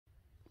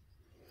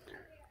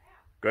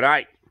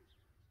G'day,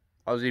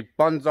 Aussie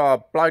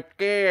Bonsai Bloke,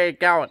 how you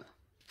going?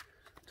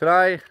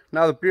 Today,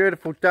 another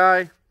beautiful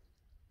day.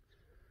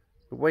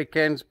 The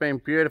weekend's been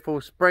beautiful,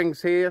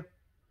 spring's here,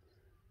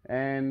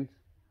 and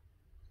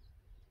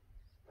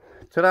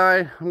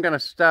today I'm going to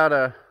start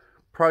a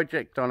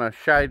project on a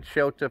shade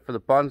shelter for the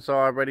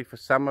bonsai ready for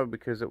summer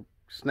because it'll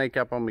sneak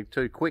up on me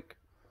too quick.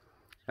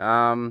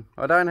 I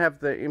don't have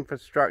the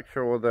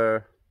infrastructure or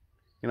the,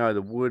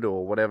 the wood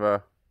or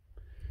whatever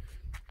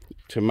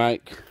to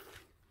make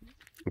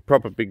a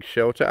proper big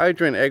shelter.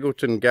 Adrian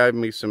Eggleton gave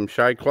me some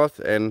shade cloth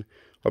and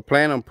I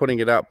plan on putting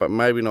it up, but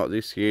maybe not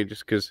this year,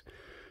 just because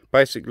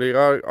basically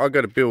I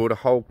got to build a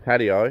whole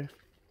patio.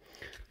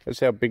 That's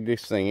how big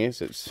this thing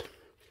is. It's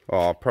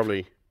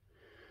probably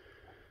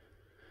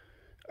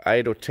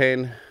 8 or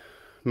 10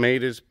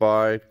 meters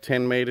by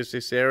 10 meters,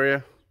 this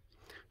area.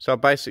 So I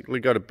basically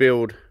got to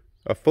build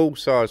a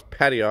full-size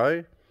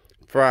patio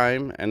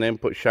frame and then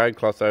put shade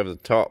cloth over the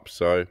top.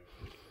 So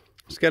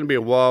it's going to be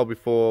a while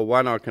before,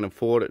 one, I can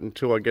afford it,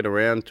 until I get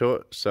around to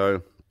it.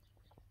 So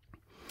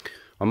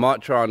I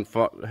might try and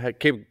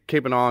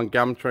keep an eye on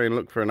Gumtree and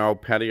look for an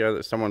old patio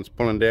that someone's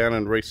pulling down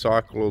and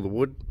recycle all the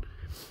wood.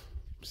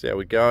 See how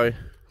we go.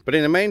 But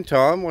in the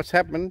meantime, what's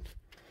happened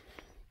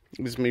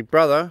is my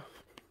brother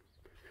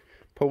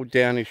pulled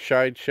down his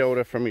shade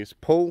shelter from his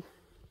pool,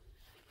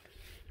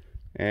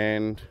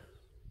 and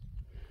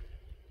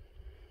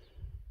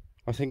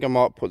I think I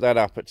might put that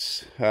up.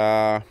 It's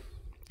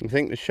I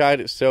think the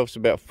shade itself is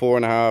about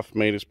 4.5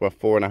 meters by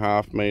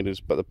 4.5 meters,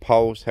 but the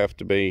poles have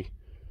to be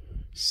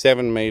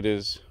 7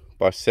 meters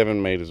by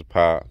 7 meters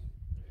apart,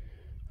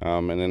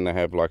 and then they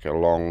have like a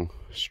long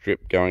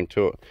strip going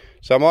to it.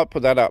 So I might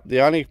put that up. The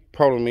only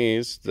problem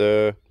is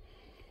the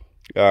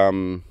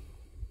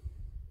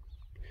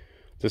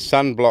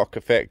sunblock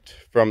effect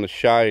from the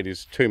shade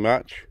is too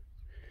much.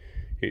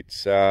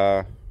 It's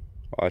I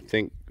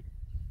think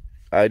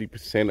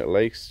 80% at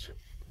least,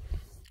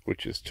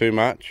 which is too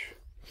much.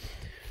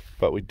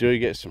 But we do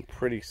get some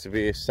pretty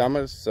severe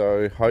summers,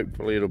 so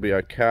hopefully it'll be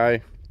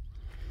okay.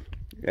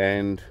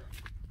 And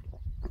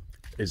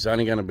it's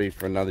only going to be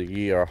for another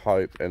year, I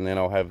hope, and then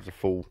I'll have the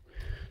full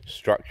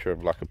structure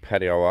of like a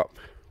patio up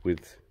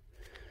with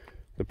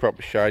the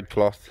proper shade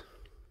cloth.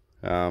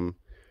 And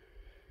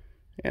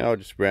I'll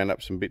just round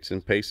up some bits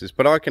and pieces.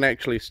 But I can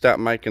actually start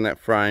making that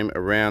frame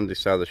around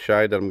this other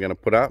shade that I'm going to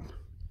put up.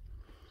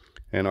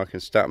 And I can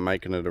start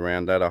making it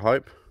around that, I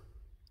hope.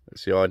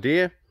 That's the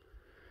idea.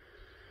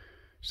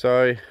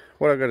 So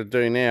what I've got to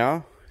do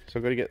now is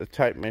I've got to get the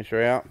tape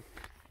measure out.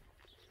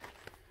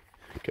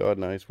 God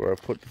knows where I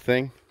put the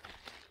thing.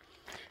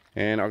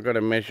 And I've got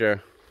to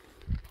measure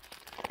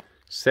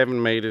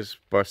 7 meters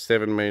by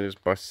 7 meters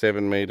by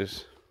 7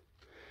 meters.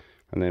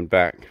 And then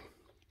back.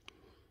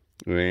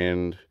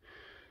 And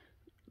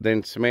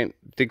then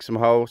dig some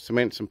holes,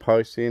 cement some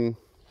posts in.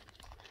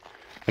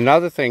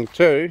 Another thing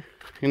too,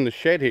 in the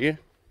shed here,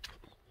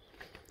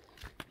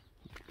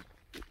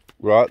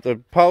 right, the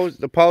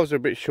poles are a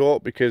bit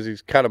short because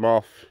he's cut them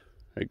off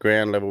at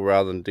ground level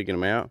rather than digging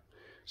them out.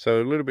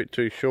 So a little bit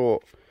too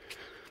short.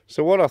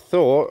 So what I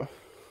thought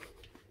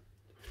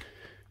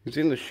is,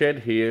 in the shed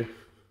here,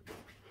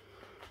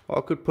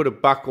 I could put a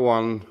buckle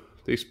on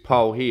this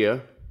pole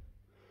here,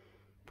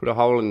 put a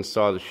hole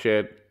inside the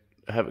shed,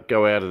 have it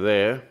go out of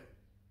there.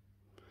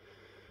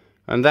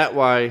 And that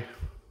way,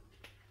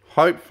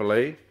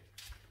 hopefully,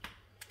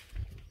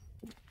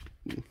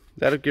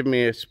 that'll give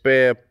me a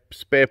spare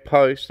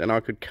post, and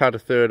I could cut a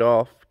third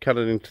off, cut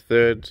it into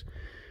thirds,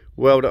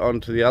 weld it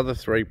onto the other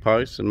 3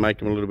 posts and make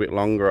them a little bit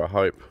longer, I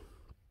hope.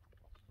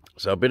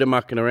 So a bit of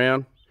mucking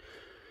around,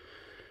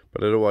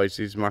 but it always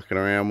is mucking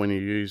around when you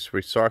use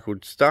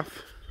recycled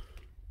stuff,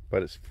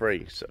 but it's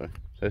free, so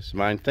that's the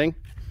main thing.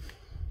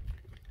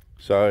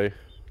 So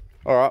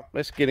alright,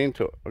 let's get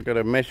into it. I've got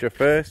to measure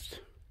first,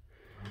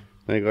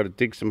 then I've got to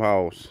dig some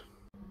holes.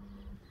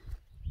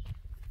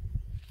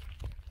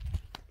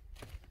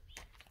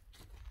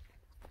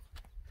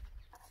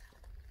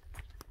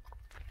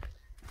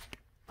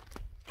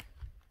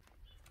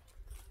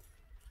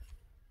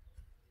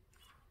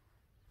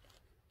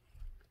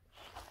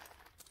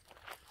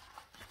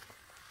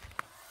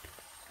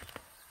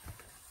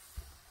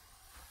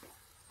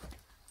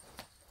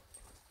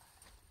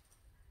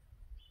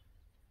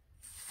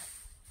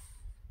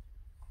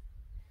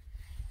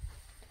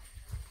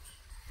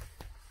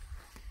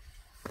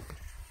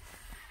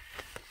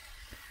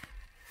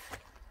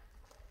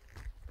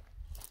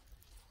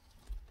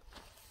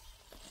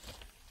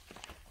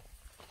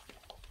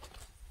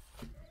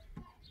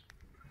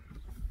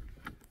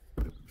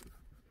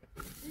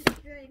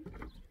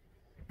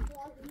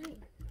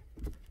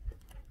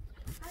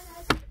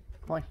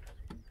 Hi.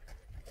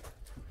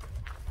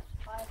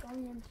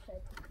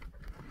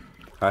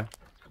 Hi.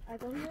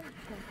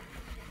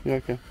 Yeah,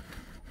 okay.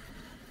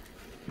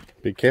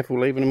 Be careful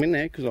leaving them in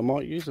there because I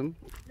might use them.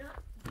 No,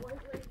 won't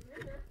leave them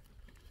in there.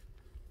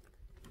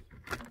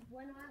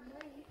 When I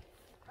leave,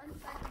 I'm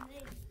packing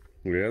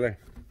these. Really?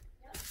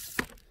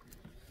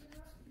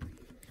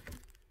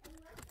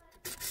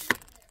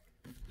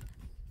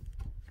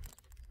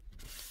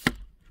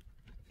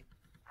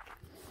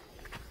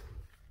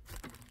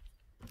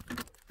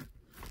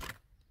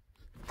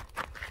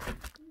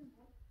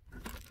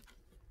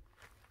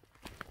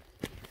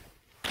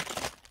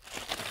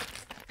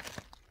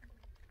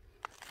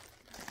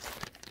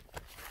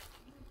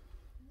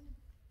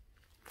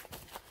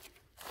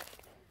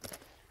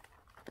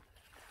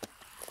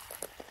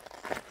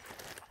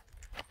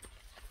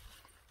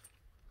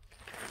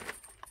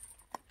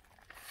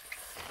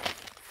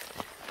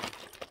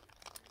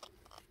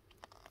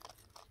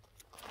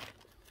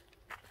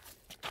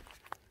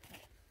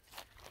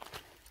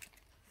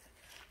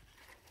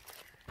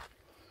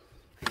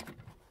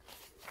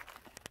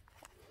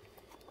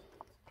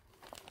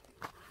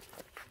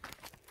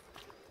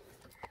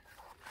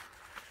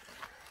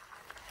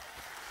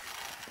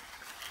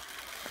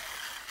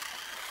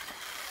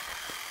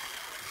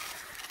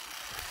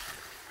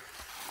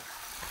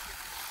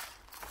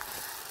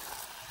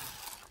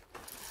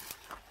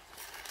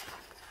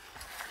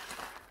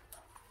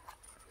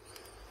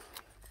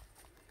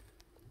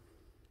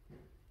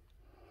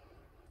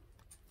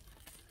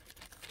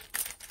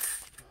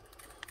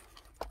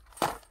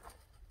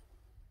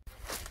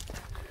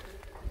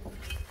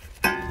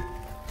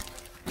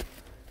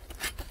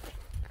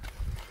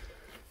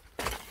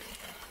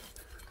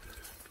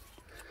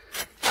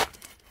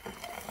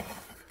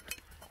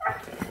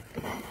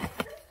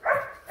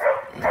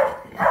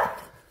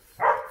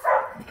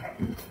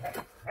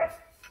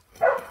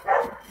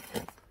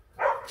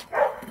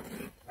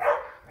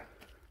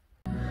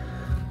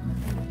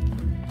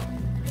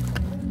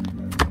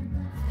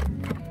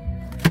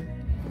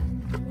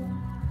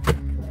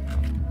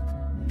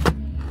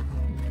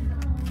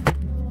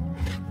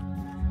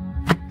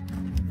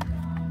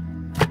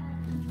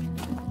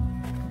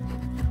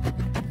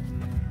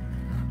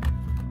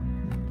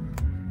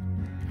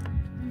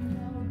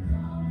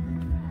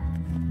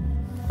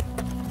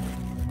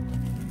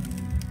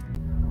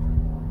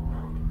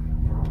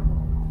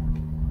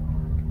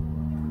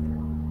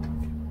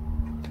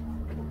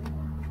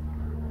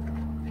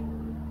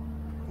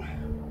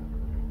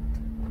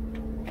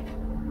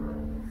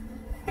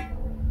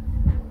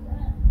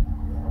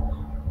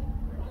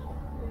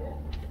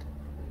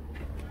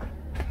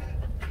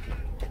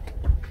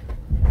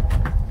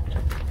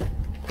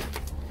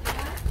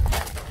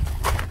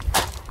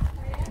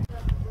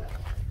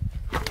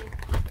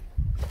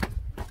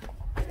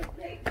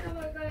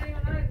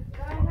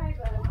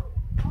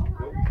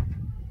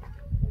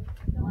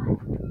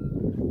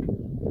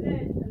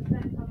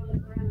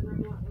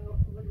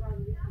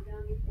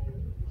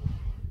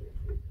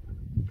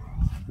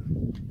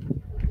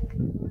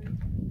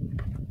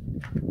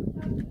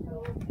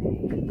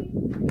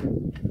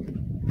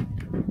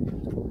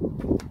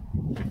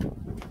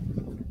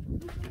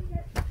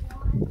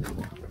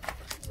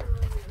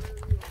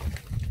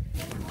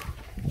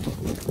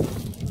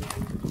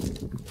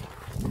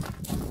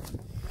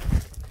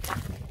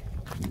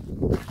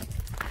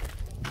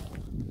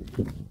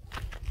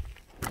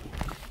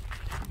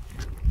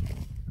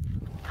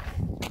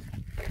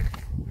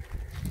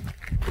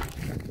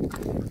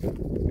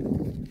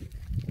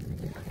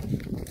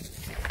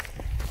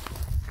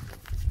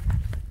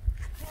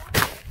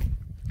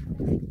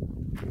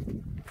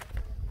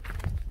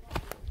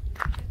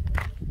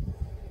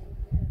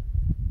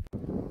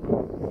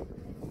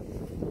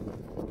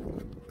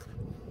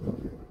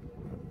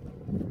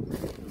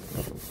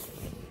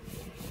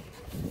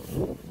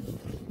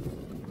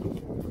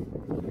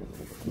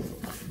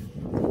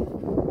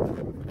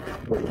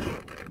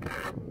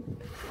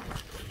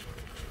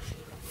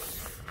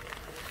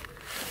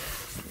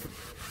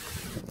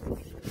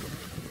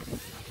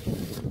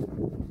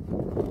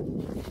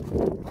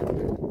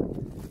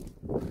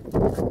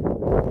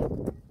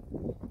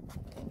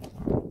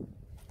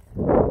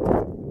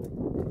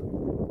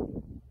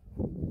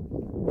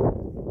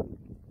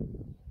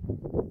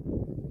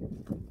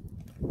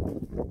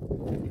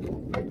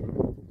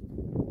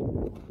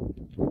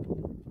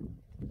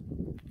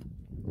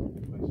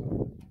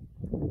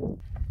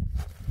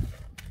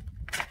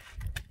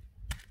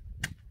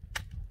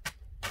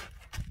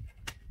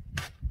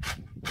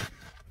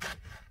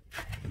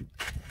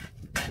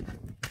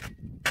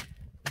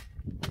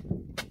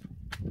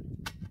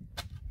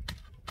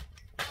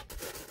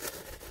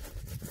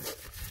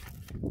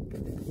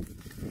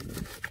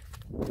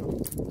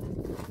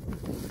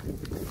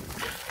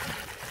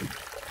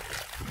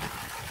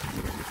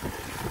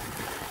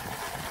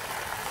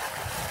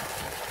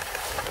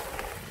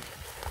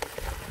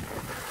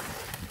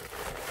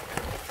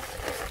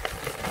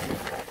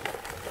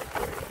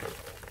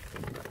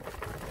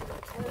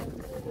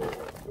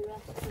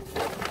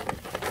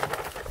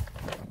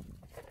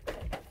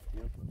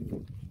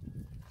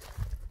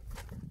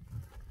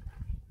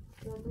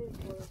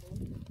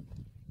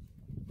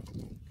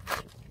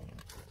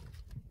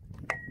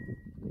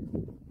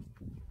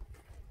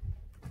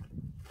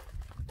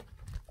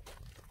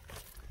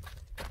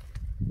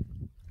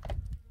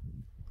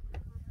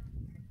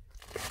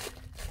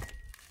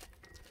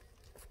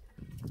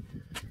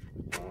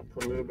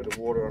 put a little bit of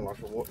water on like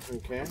a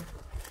watering can.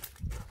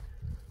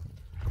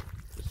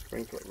 Just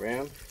sprinkle it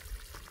round.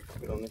 A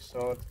bit on this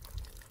side.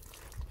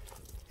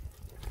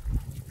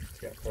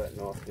 Go for that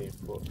knife near your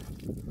foot.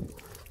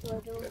 Do I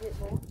do a bit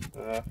more?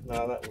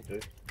 No, that will do.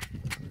 Do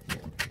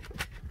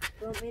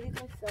you want me to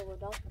go sew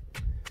it up?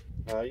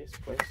 Yes,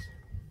 please.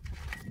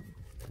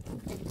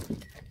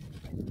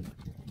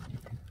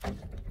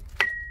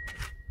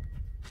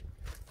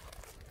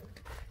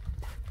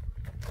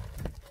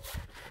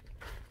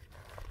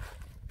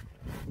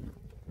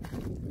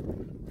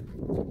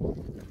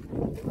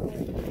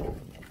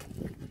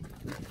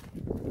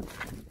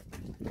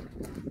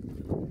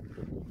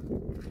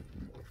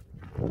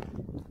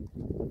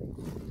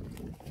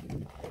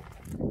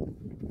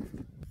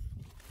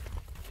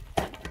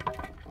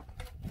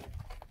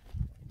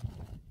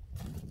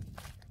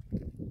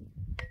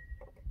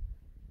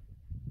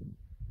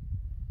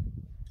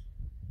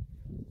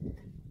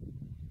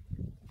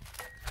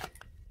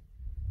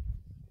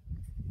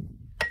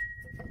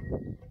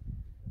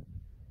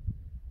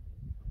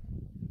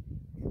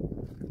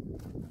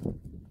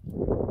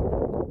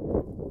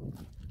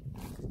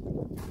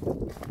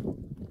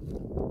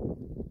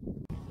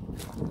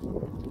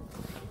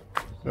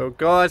 Well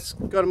guys,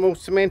 got them all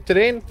cemented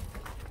in.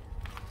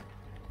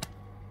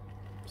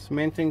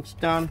 Cementing's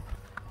done.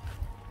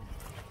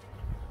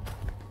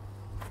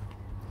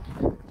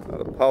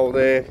 Another pole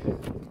there.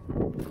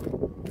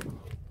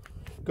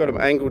 Got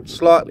them angled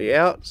slightly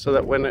out so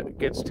that when it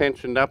gets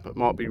tensioned up it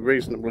might be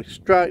reasonably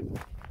straight.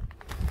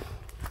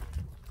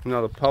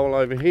 Another pole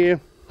over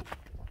here.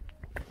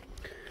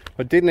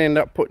 I didn't end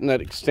up putting that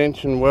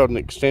welding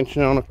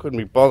extension on, I couldn't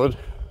be bothered.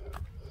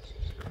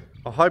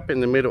 I hope in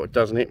the middle it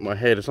doesn't hit my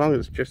head, as long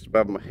as it's just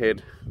above my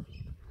head.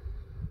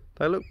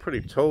 They look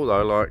pretty tall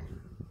though, like,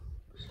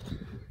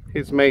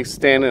 here's me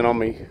standing on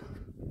me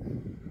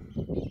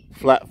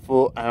flat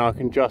foot and I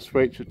can just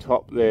reach the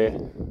top there.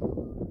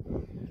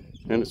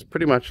 And it's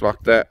pretty much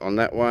like that on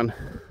that one.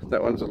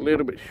 That one's a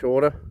little bit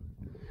shorter.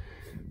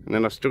 And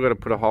then I still got to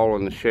put a hole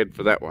in the shed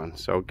for that one,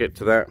 so I'll get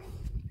to that.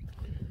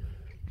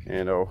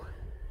 And I'll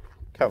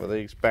cover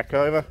these back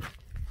over.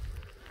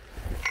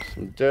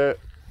 Some dirt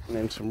and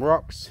then some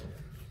rocks.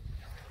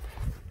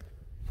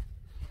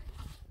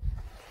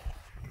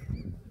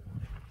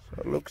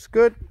 So it looks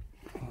good.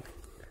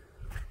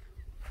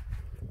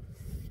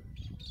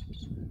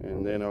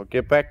 And then I'll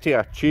get back to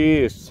you.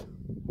 Cheers.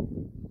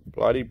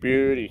 Bloody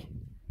beauty.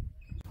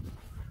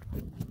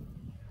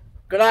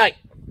 G'day.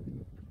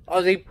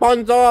 Aussie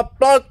Bonsai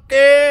Bloke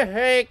here.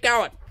 How you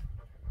going?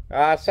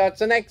 So it's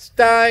the next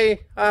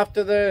day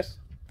after the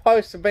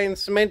posts have been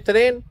cemented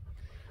in.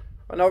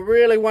 And I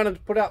really wanted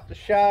to put up the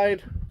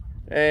shade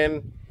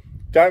and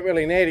don't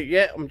really need it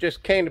yet. I'm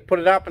just keen to put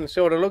it up and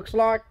see what it looks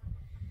like.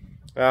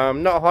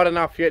 Not hot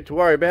enough yet to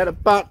worry about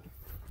it, but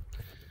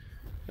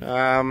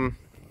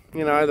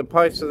you know, the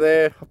posts are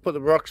there. I put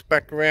the rocks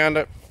back around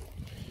it,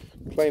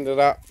 cleaned it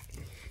up.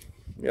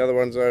 The other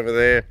one's over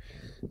there,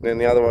 and then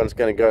the other one's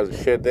going to go to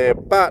the shed there.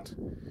 But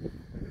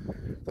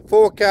the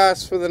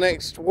forecast for the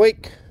next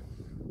week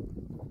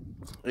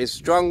is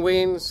strong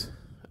winds,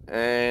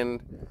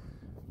 and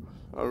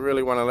I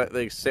really want to let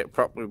these set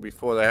properly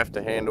before they have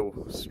to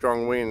handle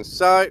strong winds.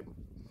 So,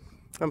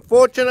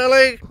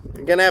 unfortunately,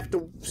 you're going to have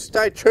to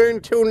stay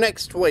tuned till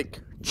next week.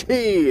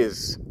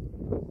 Cheers!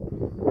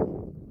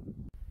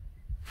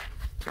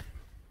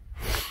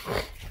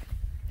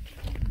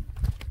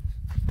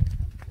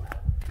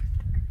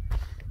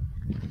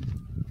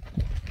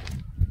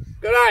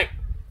 G'day!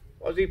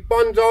 Aussie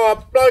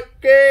Bonsai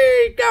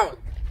Bloke going.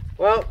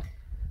 Well,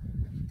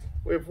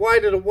 we've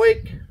waited a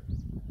week.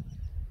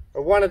 I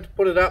wanted to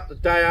put it up the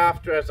day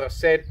after, as I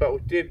said, but we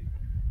did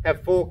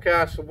have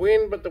forecasts of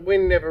wind, but the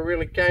wind never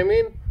really came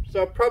in,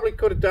 so I probably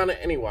could have done it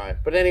anyway.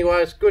 But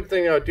anyway, it's a good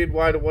thing I did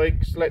wait a week,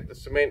 let the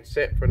cement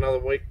set for another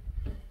week.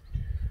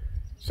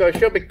 So it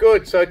should be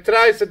good. So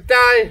today's the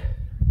day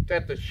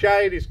that the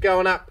shade is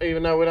going up,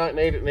 even though we don't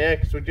need it now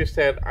because we just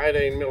had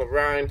 18 mil of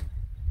rain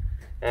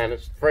and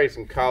it's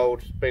freezing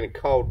cold. It's been a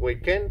cold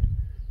weekend,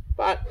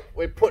 but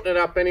we're putting it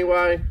up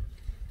anyway,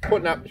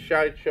 putting up the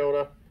shade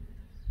shelter.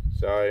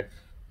 So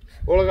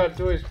all I got to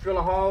do is drill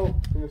a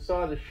hole in the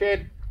side of the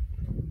shed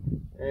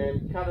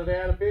and cut it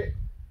out a bit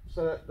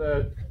so that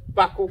the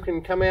buckle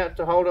can come out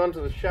to hold on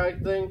to the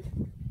shade thing.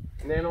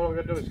 And then all I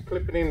got to do is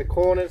clip it in the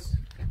corners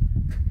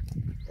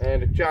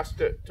and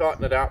adjust it,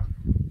 tighten it up,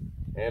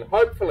 and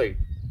hopefully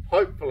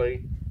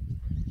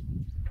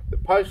the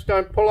posts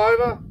don't pull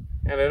over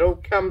and it all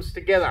comes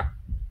together.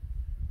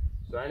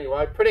 So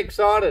anyway, pretty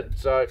excited.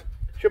 So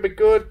should be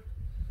good.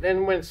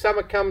 Then when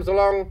summer comes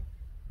along,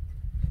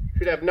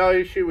 should have no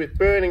issue with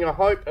burning, I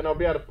hope, and I'll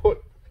be able to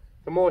put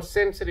the more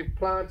sensitive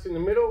plants in the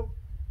middle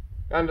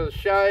under the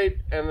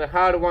shade and the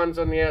harder ones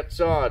on the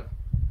outside.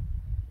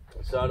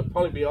 So it'll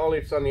probably be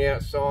olives on the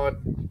outside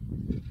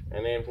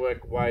and then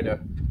work away to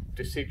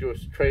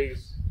deciduous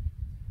trees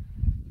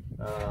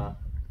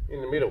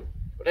in the middle.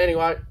 But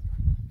anyway,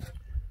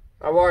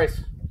 no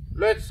worries.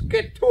 Let's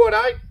get to it,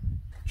 eh?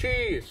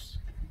 Cheers.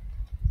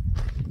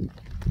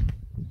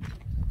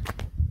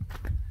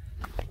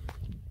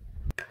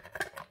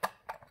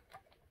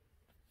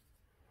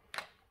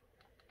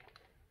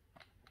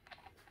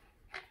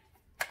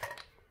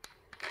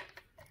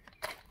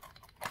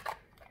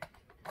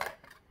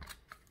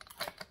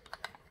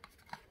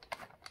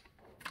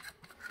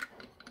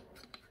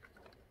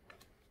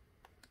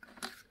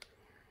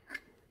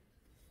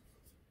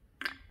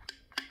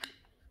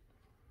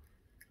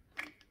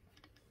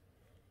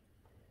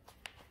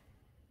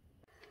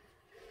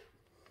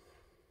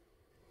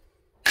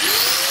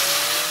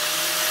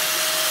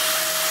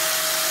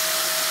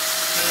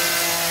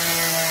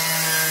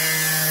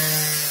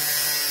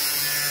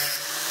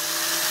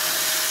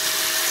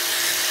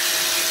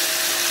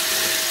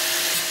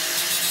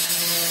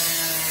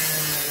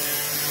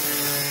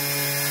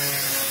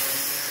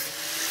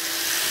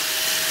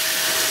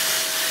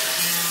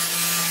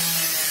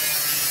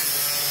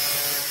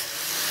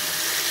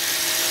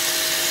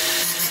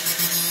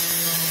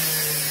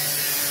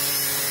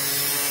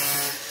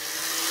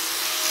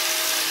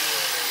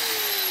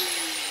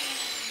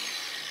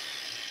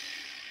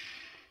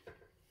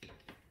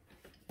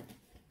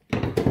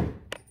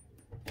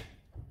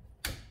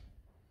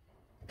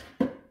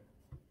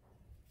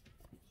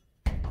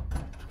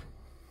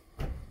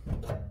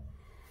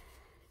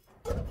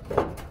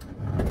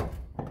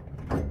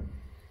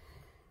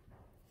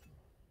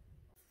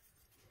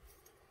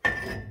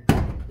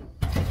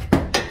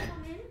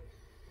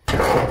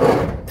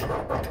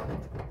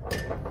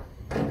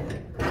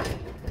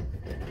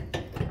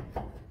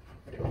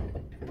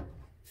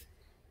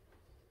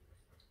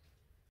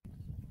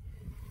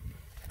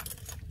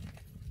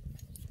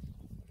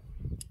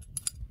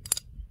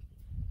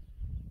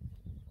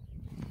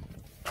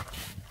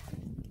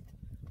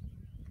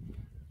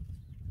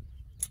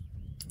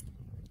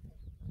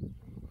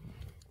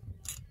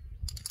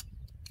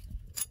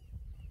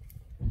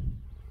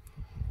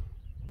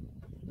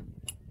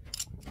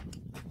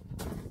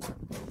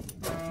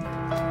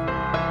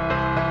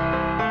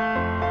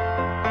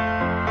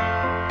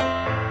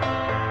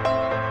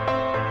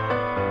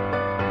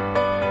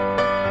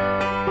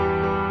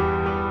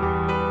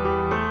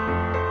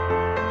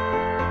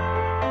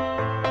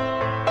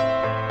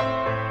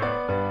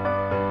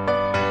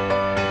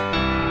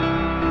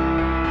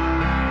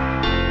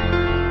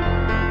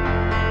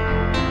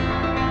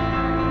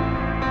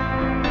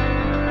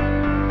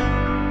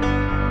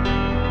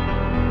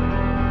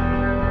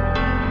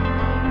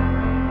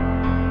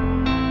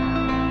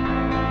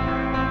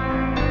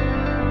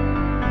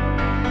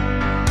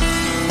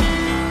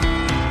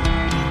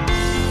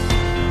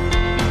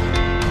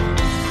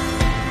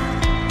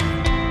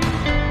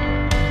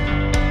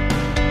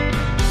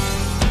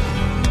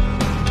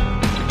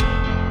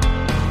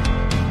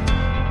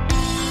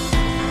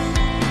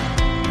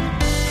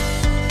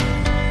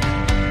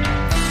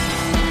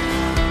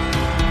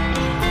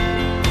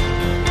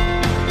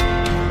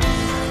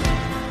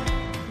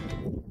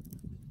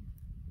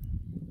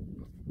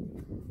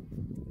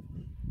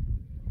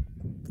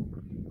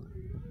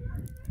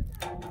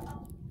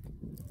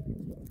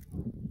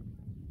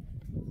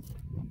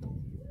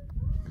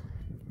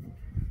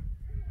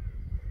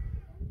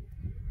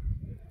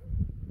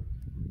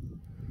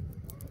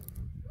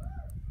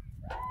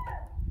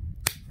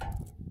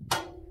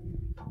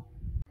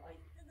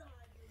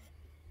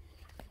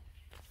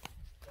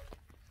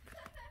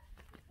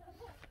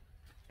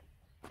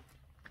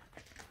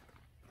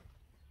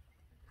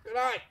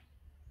 G'day.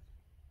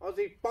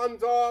 Aussie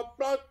Bonsai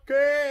Bloke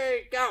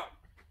going.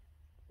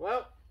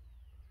 Well,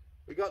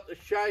 we got the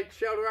shade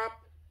shelter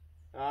up.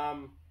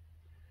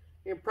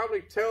 You can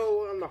probably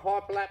tell on the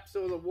hyperlapse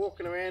or the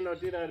walking around I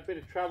did have a bit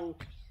of trouble.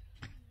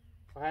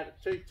 I had it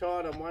too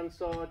tight on one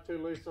side, too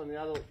loose on the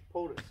other, which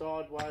pulled it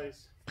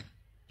sideways.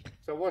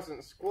 So it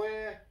wasn't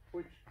square,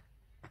 which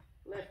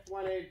left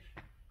one edge,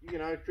 you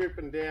know,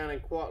 dripping down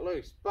and quite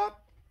loose. But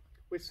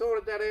we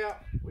sorted that out.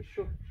 We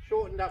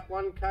shortened up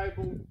one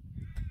cable,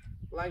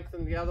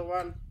 lengthened the other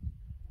one,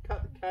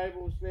 cut the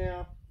cables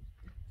now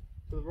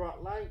to the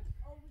right length,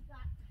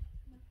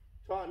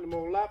 tightened them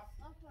all up.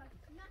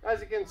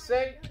 As you can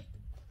see,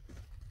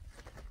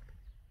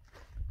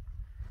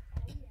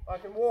 I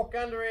can walk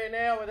under here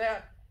now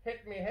without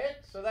hitting my head,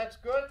 so that's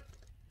good.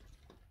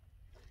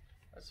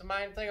 That's the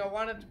main thing I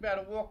wanted, to be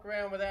able to walk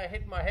around without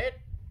hitting my head.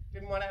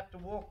 Didn't want to have to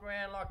walk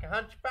around like a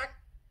hunchback.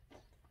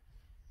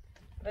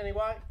 But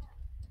anyway,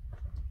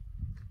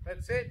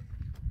 that's it.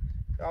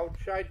 The old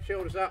shade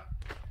shelter's up.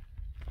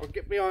 I'll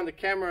get behind the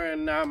camera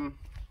and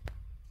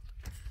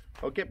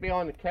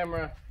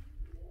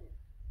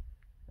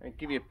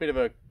give you a bit of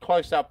a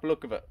close-up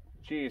look of it.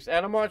 Cheers.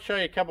 And I might show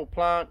you a couple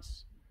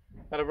plants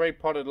that are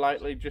repotted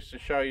lately, just to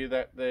show you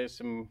that there's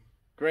some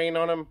green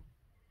on them.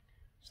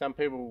 Some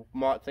people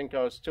might think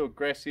I was too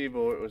aggressive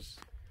or it was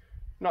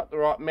not the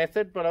right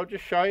method, but I'll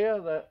just show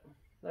you that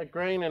they're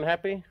green and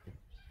happy.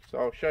 So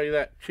I'll show you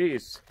that.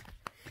 Cheers.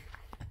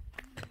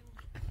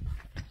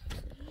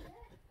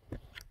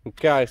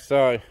 Okay,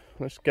 so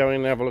let's go in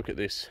and have a look at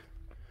this.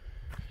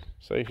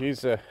 So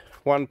here's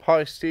one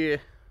post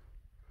here.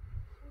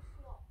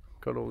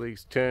 Got all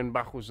these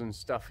turnbuckles and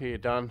stuff here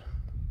done.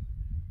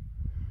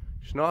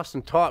 It's nice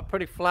and tight,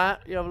 pretty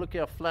flat. You have a look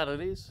how flat it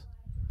is.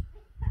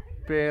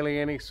 Barely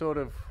any sort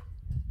of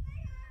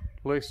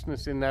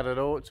looseness in that at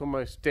all. It's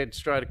almost dead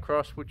straight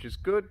across, which is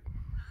good.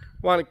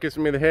 One, it gives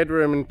me the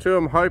headroom, and two,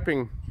 I'm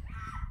hoping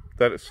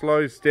that it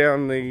slows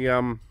down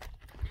the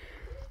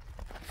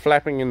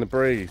flapping in the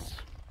breeze.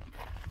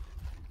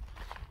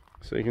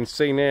 So you can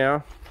see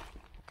now,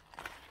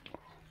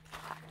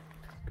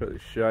 got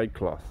this shade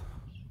cloth.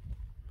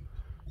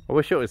 I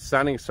wish it was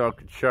sunny so I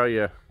could show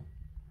you,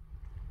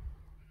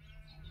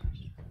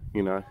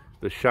 you know,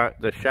 the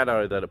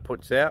shadow that it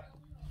puts out.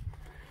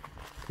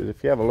 Because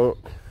if you have a look,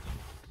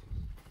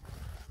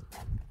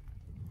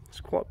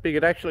 it's quite big.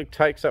 It actually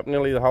takes up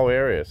nearly the whole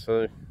area,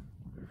 so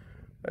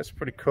that's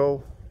pretty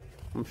cool.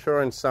 I'm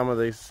sure in some of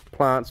these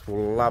plants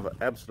will love it,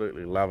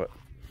 absolutely love it.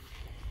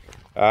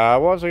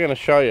 What was I going to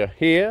show you?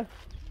 Here,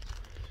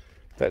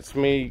 that's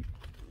me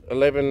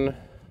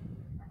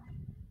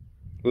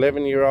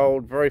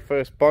 11-year-old very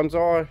first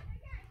bonsai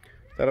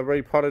that I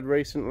repotted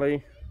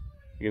recently.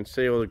 You can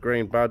see all the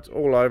green buds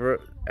all over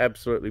it,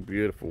 absolutely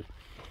beautiful.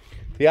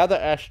 The other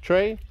ash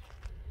tree,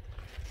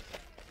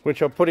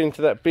 which I put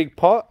into that big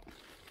pot,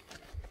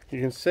 you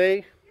can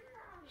see,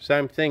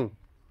 same thing.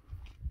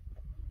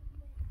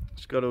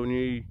 It's got all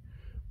new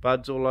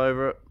buds all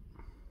over it.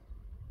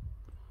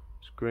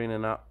 It's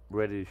greening up,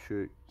 ready to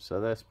shoot. So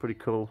that's pretty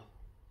cool.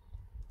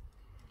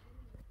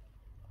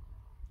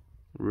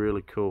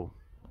 Really cool.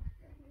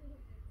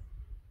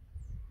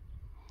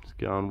 It's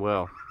going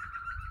well.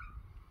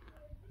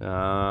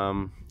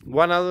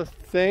 One other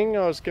thing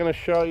I was going to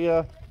show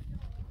you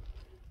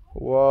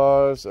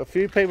was a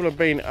few people have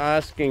been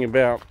asking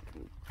about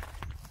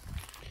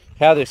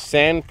how this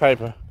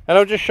sandpaper, and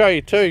I'll just show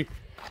you too,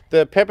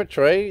 the pepper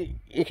tree,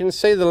 you can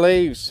see the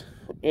leaves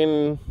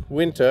in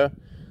winter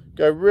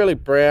go really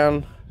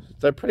brown.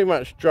 They pretty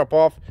much drop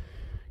off.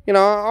 You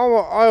know,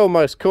 I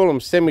almost call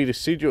them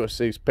semi-deciduous,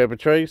 these pepper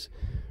trees.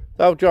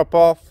 They'll drop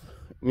off,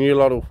 new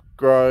lot will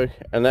grow,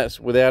 and that's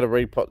without a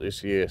repot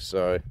this year,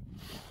 so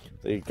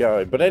there you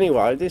go. But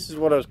anyway, this is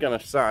what I was going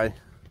to say.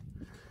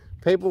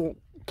 People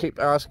keep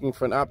asking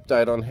for an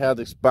update on how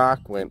this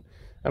bark went,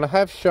 and I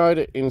have showed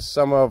it in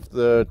some of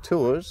the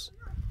tours,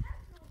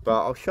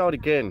 but I'll show it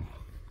again.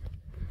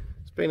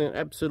 It's been an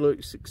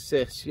absolute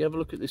success. You have a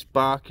look at this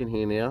bark in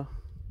here now.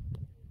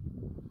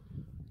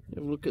 You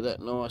have a look at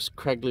that nice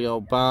craggly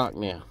old bark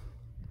now.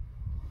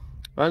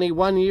 Only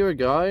 1 year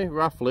ago,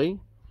 roughly,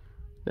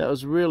 that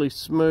was really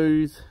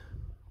smooth,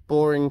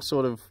 boring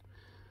sort of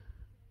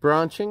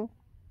branching.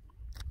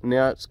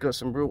 Now it's got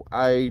some real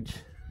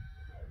aged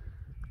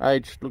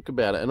look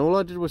about it, and all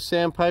I did was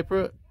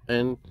sandpaper it,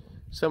 and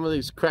some of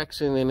these cracks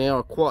in there now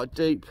are quite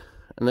deep,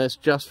 and that's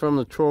just from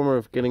the trauma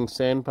of getting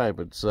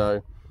sandpapered.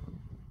 So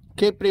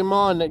keep it in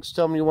mind next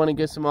time you want to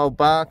get some old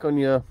bark on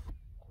your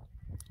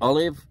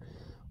olive.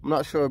 I'm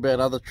not sure about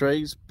other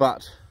trees,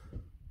 but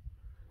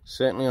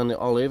certainly on the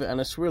olive, and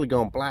it's really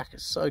gone black.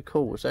 It's so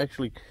cool. It's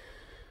actually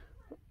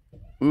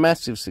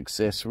massive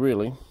success,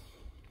 really.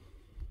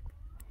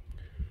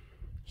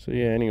 So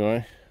yeah,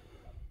 anyway,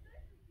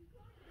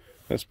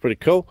 that's pretty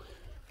cool.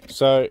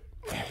 So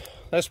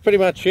that's pretty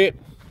much it.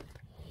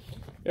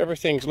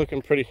 Everything's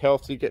looking pretty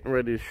healthy, getting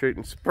ready to shoot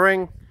in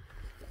spring.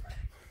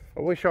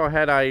 I wish I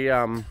had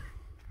a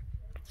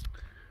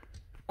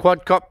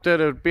quadcopter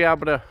to be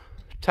able to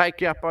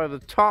take you up over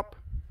the top.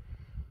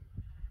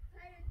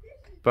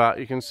 But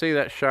you can see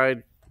that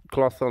shade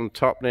cloth on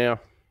top now.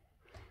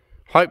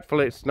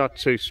 Hopefully it's not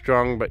too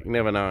strong, but you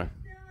never know.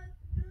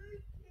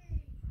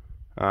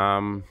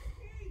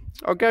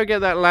 I'll go get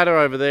that ladder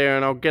over there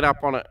and I'll get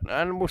up on it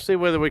and we'll see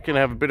whether we can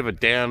have a bit of a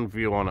down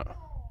view on it.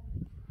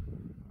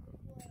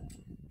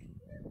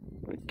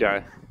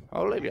 Okay,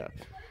 I'll leave you.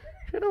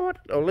 You know what?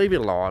 I'll leave you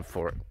live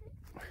for it.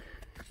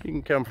 You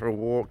can come for a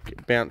walk,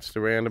 get bounced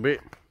around a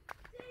bit.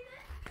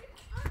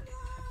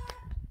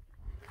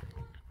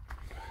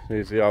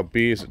 There's the old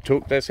beers it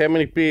took. That's how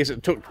many beers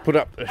it took to put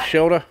up the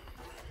shelter.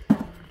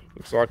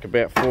 Looks like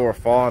about 4 or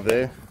 5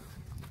 there.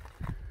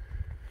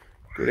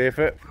 Good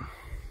effort.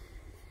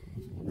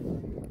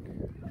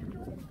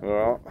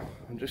 Alright,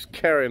 I'm just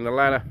carrying the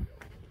ladder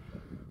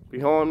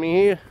behind me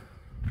here.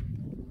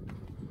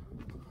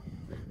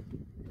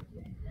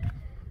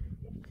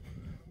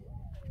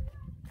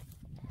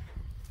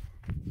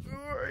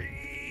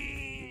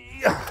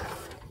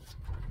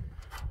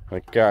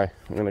 Okay,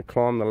 I'm going to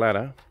climb the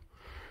ladder.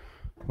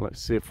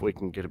 Let's see if we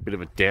can get a bit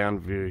of a down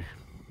view.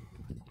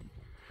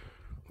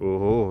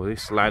 Oh,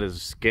 this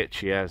ladder's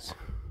sketchy as.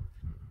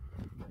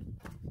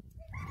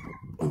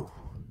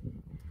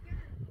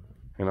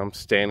 And I'm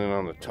standing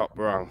on the top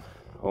rung.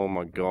 Oh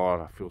my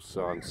god, I feel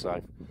so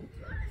unsafe.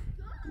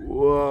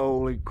 Whoa,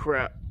 holy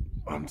crap.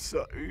 I'm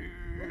so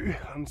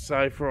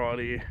unsafe right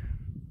here.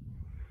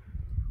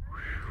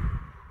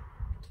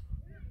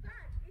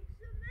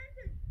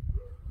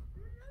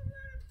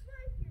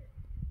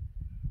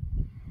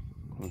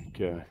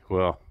 Okay,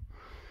 well,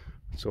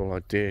 that's all I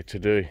dare to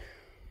do.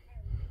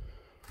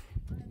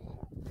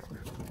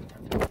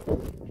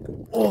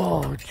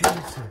 Oh,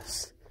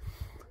 Jesus.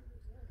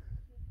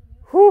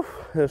 Whew,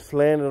 just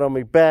landed on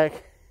my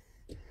back.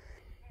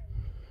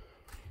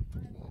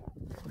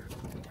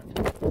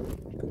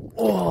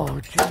 Oh,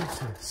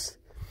 Jesus.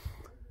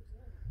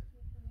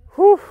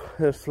 Whew,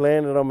 just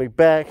landed on my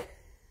back.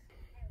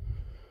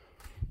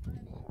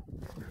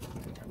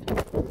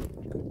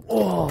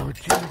 Oh,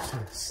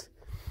 Jesus.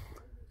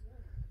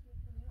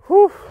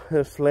 Whew,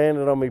 just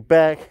landed on my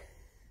back.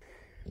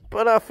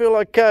 But I feel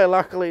okay.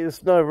 Luckily,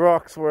 there's no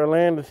rocks where I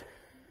landed.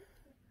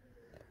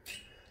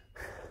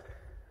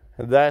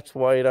 And that's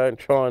why you don't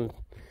try and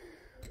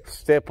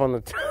step on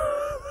the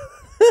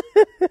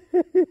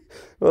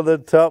on the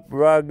top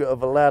rung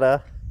of a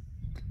ladder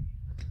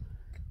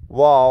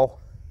while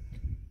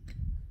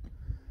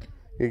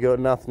you got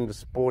nothing to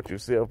support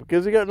yourself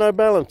because you got no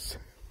balance.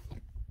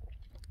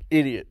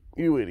 Idiot,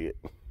 you idiot.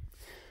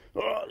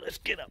 Alright, let's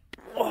get up.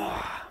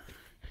 Oh.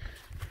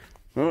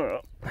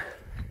 Alright.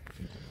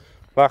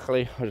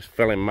 Luckily, I just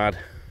fell in mud.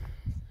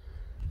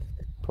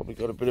 Probably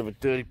got a bit of a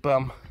dirty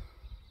bum.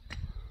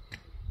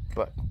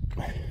 But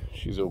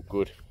she's all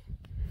good.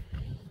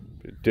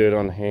 Bit of dirt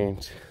on the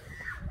hands.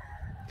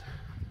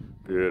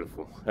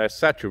 Beautiful. That's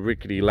such a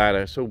rickety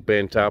ladder. It's all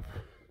bent up.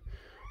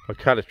 I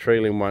cut a tree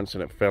limb once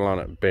and it fell on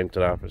it and bent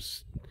it up.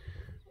 It's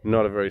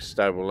not a very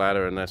stable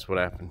ladder and that's what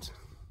happens.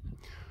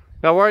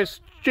 No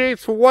worries.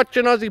 Cheers for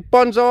watching, Aussie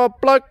Bonsai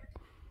Bloke.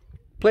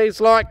 Please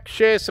like,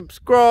 share,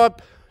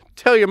 subscribe.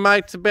 Tell your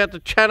mates about the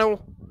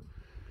channel.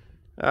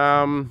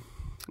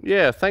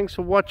 Yeah, thanks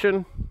for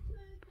watching.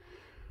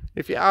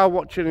 If you are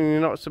watching and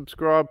you're not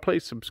subscribed,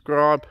 please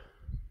subscribe.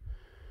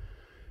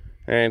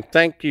 And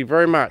thank you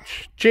very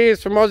much.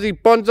 Cheers from Aussie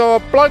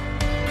Bonsai Bloke.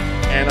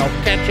 And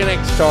I'll catch you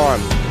next time.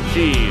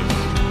 Cheers.